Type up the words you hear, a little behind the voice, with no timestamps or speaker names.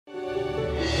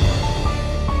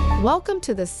Welcome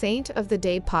to the Saint of the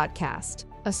Day podcast,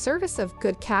 a service of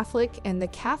Good Catholic and the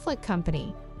Catholic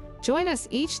Company. Join us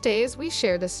each day as we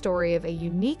share the story of a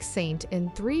unique saint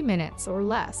in 3 minutes or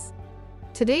less.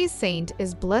 Today's saint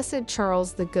is Blessed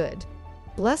Charles the Good.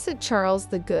 Blessed Charles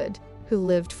the Good, who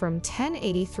lived from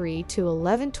 1083 to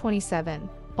 1127,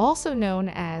 also known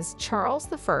as Charles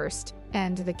I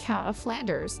and the Count of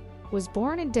Flanders, was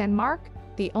born in Denmark,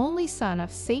 the only son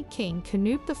of Saint King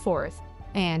Canute IV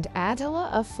and Attila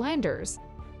of Flanders.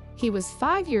 He was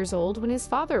 5 years old when his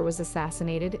father was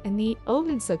assassinated in the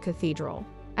Odense Cathedral,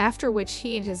 after which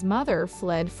he and his mother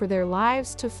fled for their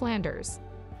lives to Flanders.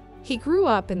 He grew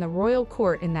up in the royal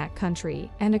court in that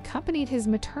country and accompanied his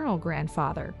maternal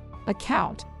grandfather, a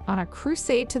count, on a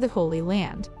crusade to the Holy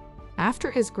Land.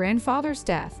 After his grandfather's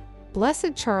death,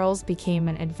 Blessed Charles became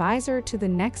an advisor to the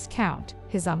next count,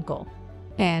 his uncle.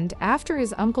 And after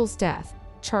his uncle's death,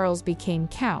 Charles became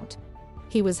count.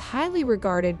 He was highly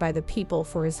regarded by the people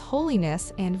for his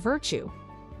holiness and virtue.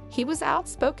 He was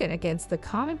outspoken against the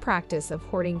common practice of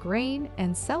hoarding grain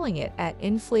and selling it at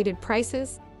inflated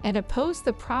prices, and opposed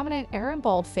the prominent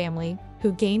Arambald family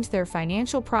who gained their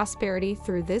financial prosperity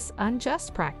through this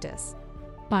unjust practice.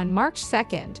 On March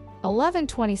 2nd,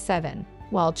 1127,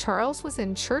 while Charles was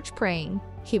in church praying,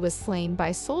 he was slain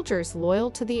by soldiers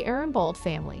loyal to the Arambald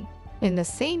family. In the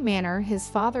same manner, his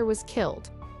father was killed.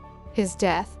 His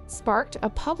death sparked a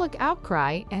public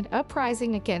outcry and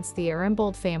uprising against the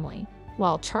Arambald family,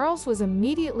 while Charles was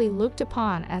immediately looked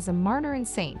upon as a martyr and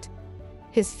saint.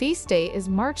 His feast day is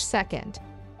March 2nd.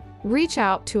 Reach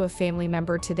out to a family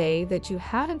member today that you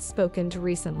haven't spoken to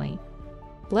recently.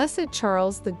 Blessed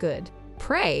Charles the Good,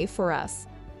 pray for us.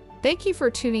 Thank you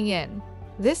for tuning in.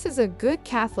 This is a Good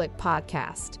Catholic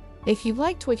podcast. If you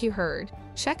liked what you heard,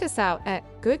 check us out at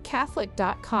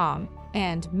goodcatholic.com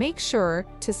and make sure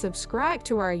to subscribe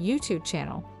to our YouTube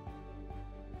channel.